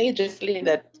contagiously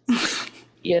that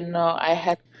I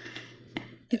had.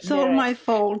 It's all my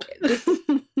fault.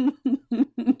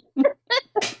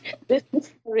 This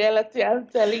is reality, I'm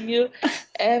telling you.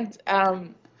 And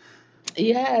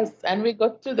yes, and we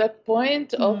got to that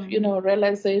point of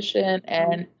realization,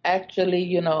 and actually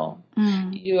you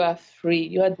are free,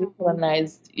 you are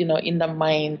decolonized, in the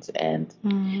mind, and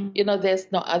there's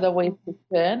no other way to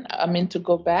turn. To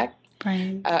go back.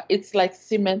 Right. It's like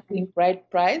cementing right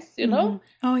price,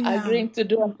 agreeing to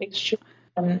do an exchange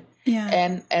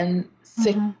and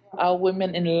secure our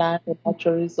women in land and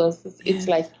natural resources. It's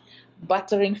like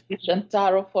buttering fish and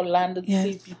taro for land and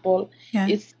sea people.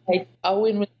 It's like a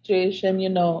win-win situation,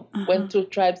 when two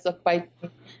tribes are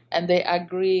fighting and they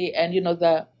agree, and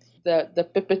the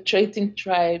perpetrating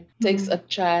tribe takes a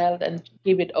child and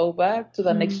give it over to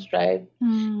the next tribe.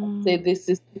 Say this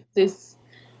is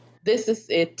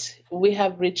it. We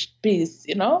have reached peace,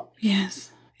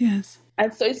 Yes.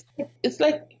 And so it's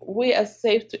like we are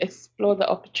safe to explore the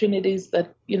opportunities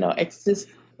that exist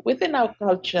within our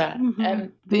culture,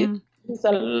 and this is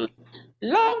a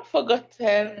long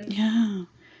forgotten.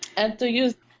 And to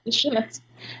use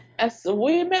as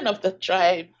women of the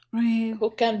tribe, who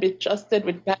can be trusted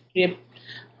with that grip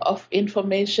of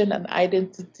information and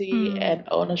identity and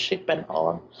ownership and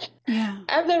all.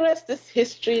 And the rest is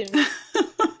history.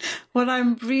 Well,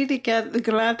 I'm really glad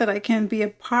that I can be a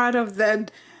part of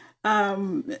that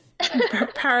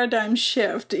paradigm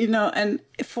shift, and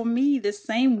for me, the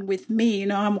same with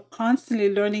me. I'm constantly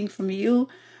learning from you.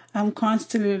 I'm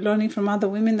constantly learning from other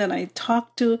women that I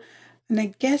talk to. And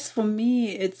I guess for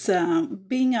me, it's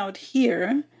being out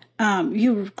here,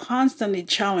 you constantly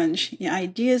challenge. Your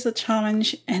ideas are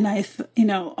challenged. And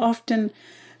often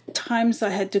times I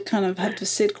had to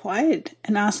sit quiet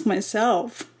and ask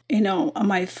myself,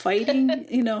 am I fighting?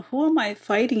 Who am I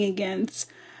fighting against?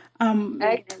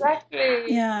 Exactly.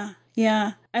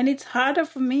 Yeah. And it's harder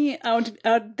for me out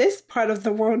this part of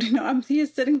the world. I'm here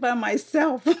sitting by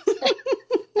myself.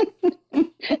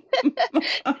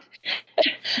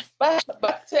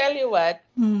 But tell you what,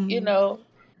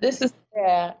 this is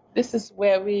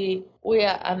where we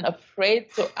are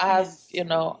unafraid to ask,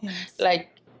 like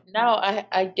now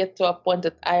I get to a point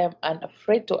that I am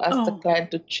unafraid to ask the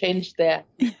client to change their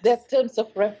terms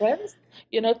of reference,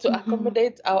 to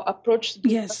accommodate our approach to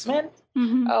development.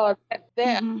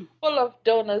 They're full of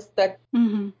donors that,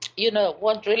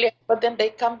 won't really, but then they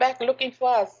come back looking for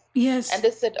us. Yes. And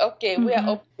they said, okay, we are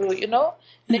up to,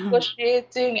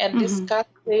 negotiating and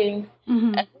discussing.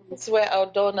 And this is where our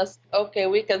donors, okay,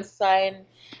 we can sign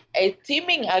a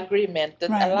teaming agreement that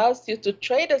allows you to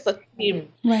trade as a team.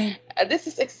 Right. This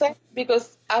is exciting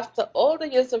because after all the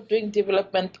years of doing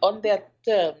development on their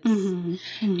terms,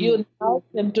 you now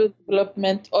can do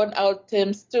development on our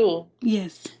terms too.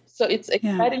 Yes. So it's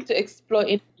exciting to explore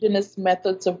indigenous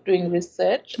methods of doing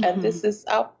research, and this is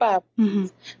our path.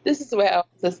 This is where our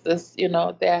sisters,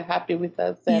 they are happy with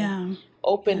us and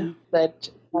open that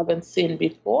haven't seen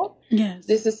before. Yes.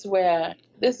 This is where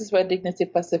Dignity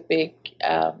Pacific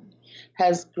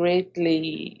has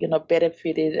greatly,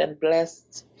 benefited and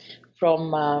blessed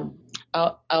from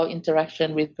our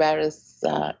interaction with various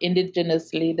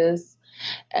indigenous leaders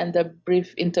and the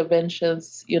brief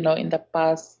interventions, in the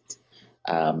past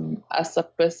as a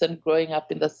person growing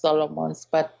up in the Solomons.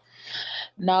 But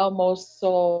now more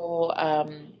so,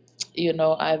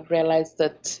 I've realized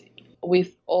that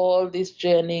with all these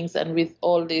journeys and with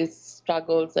all these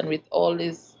struggles and with all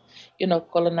these,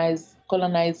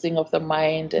 colonizing of the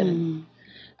mind and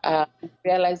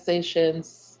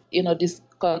realizations, this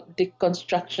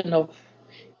deconstruction of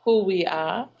who we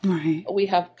are, Right. we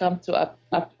have come to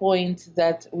a point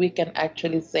that we can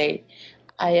actually say,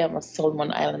 I am a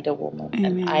Solomon Islander woman. Amen.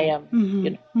 And I am,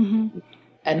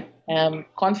 and am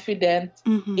confident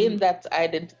in that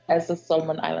identity as a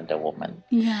Solomon Islander woman.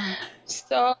 Yeah.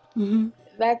 So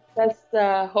that's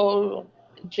the whole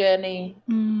journey.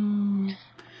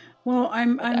 Well,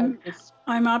 I'm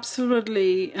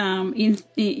absolutely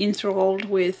enthralled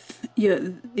with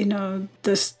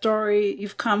the story.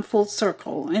 You've come full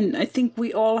circle, and I think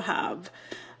we all have.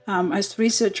 As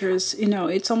researchers,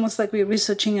 it's almost like we're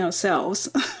researching ourselves.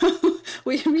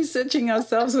 We're researching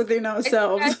ourselves within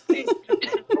ourselves. Exactly.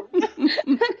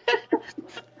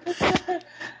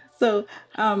 So,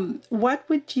 what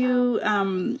would you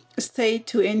say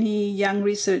to any young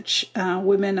research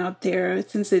women out there,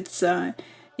 since it's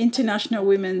International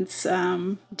Women's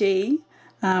Day?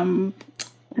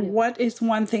 What is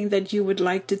one thing that you would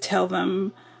like to tell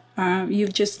them?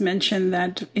 You've just mentioned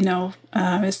that,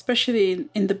 especially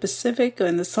in the Pacific or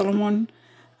in the Solomon,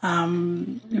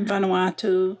 in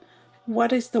Vanuatu,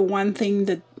 what is the one thing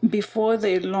that before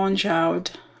they launch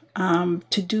out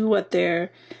to do what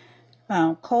they're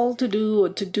called to do or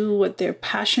to do what they're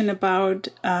passionate about,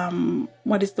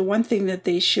 what is the one thing that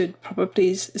they should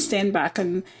probably stand back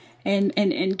and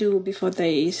do before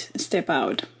they step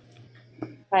out?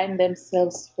 Find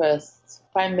themselves first.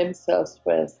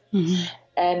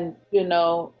 And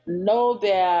know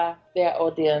their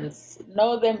audience,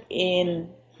 know them in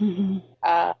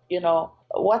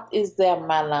what is their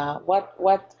manner,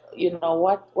 what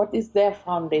is their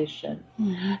foundation.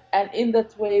 And in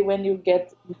that way, when you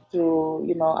get to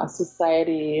a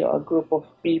society or a group of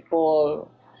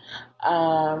people,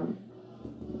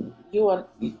 you are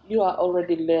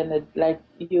already learned. Like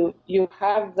you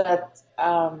have that,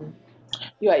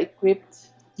 you are equipped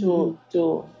to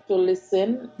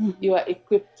listen. You are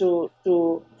equipped to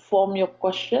form your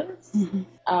questions.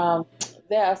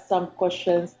 There are some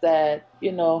questions that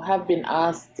have been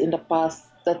asked in the past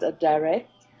that are direct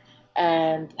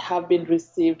and have been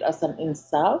received as an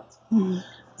insult.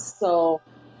 So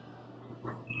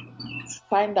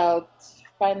find out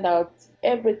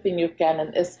everything you can,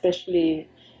 and especially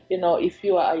if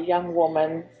you are a young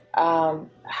woman,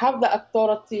 have the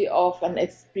authority of an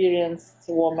experienced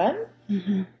woman,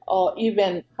 or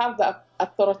even have the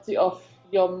authority of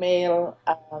your male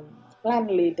clan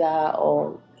leader,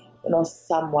 or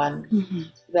someone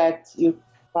that you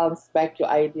bounce back your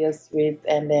ideas with,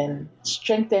 and then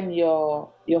strengthen your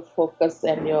focus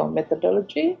and your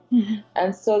methodology.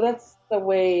 And so that's the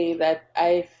way that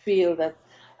I feel that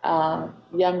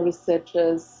young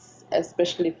researchers,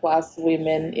 especially for us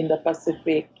women in the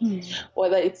Pacific,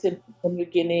 whether it's in New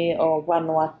Guinea or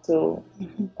Vanuatu,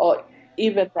 or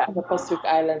even the Pacific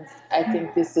Islands, I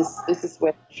think this is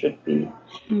where it should be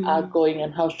going,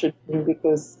 and how it should be,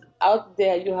 because out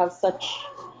there you have such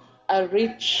a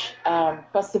rich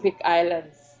Pacific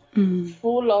Islands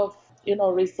full of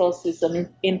resources and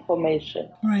information.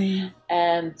 Right.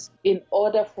 And in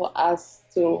order for us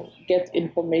to get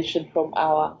information from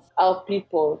our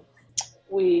people,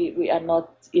 we are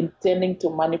not intending to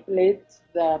manipulate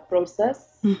the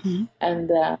process and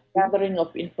the gathering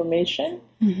of information,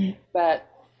 but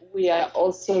we are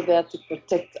also there to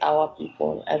protect our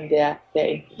people and their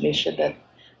information that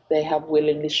they have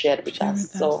willingly shared with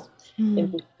us. So,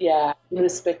 in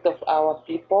respect of our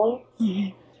people,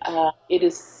 it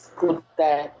is good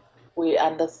that we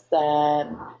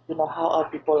understand, how our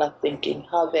people are thinking,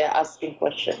 how they are asking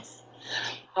questions,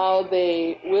 how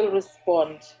they will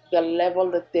respond, the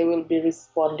level that they will be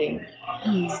responding.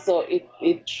 So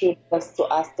it should us to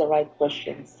ask the right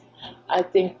questions. I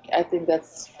think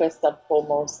that's first and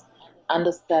foremost.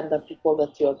 Understand the people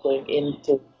that you are going in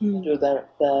to do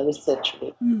the research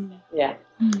with. Yeah.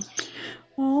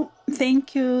 Well,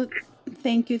 thank you,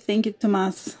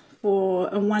 Tomas, for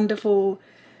a wonderful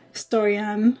story,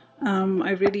 Anne.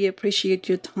 I really appreciate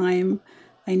your time.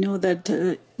 I know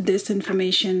that this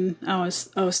information, our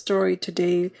story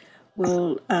today,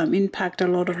 will impact a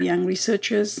lot of young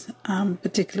researchers,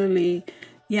 particularly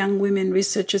young women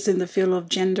researchers in the field of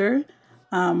gender,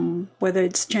 whether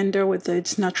it's gender, whether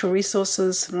it's natural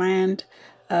resources, land,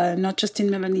 not just in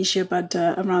Melanesia, but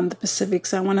around the Pacific.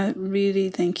 So I want to really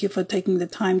thank you for taking the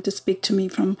time to speak to me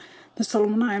from the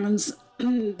Solomon Islands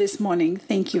this morning.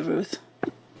 Thank you, Ruth.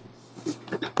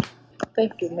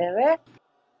 Thank you, Mary.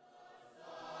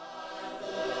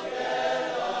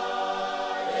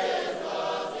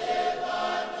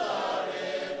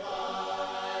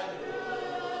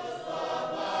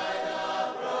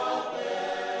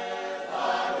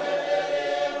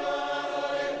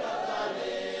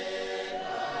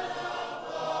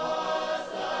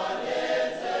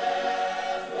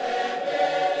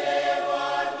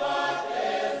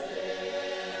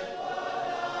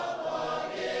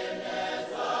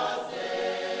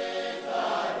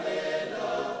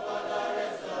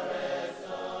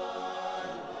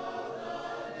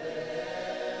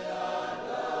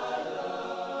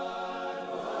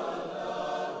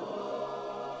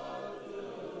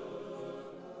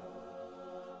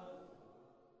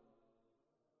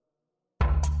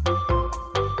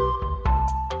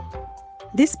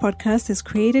 This podcast is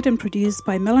created and produced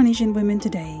by Melanesian Women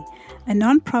Today, a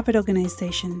non-profit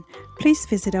organization. Please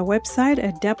visit our website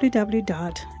at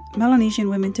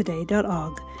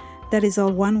www.melanesianwomentoday.org. That is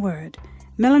all one word.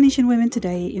 Melanesian Women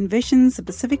Today envisions a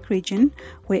Pacific region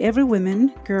where every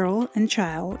woman, girl, and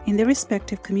child in their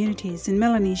respective communities in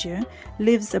Melanesia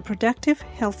lives a productive,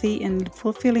 healthy, and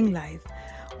fulfilling life.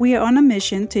 We are on a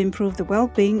mission to improve the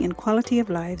well-being and quality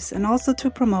of lives and also to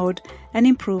promote and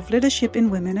improve leadership in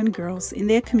women and girls in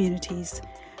their communities.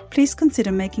 Please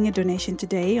consider making a donation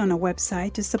today on our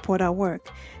website to support our work.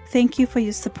 Thank you for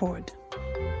your support.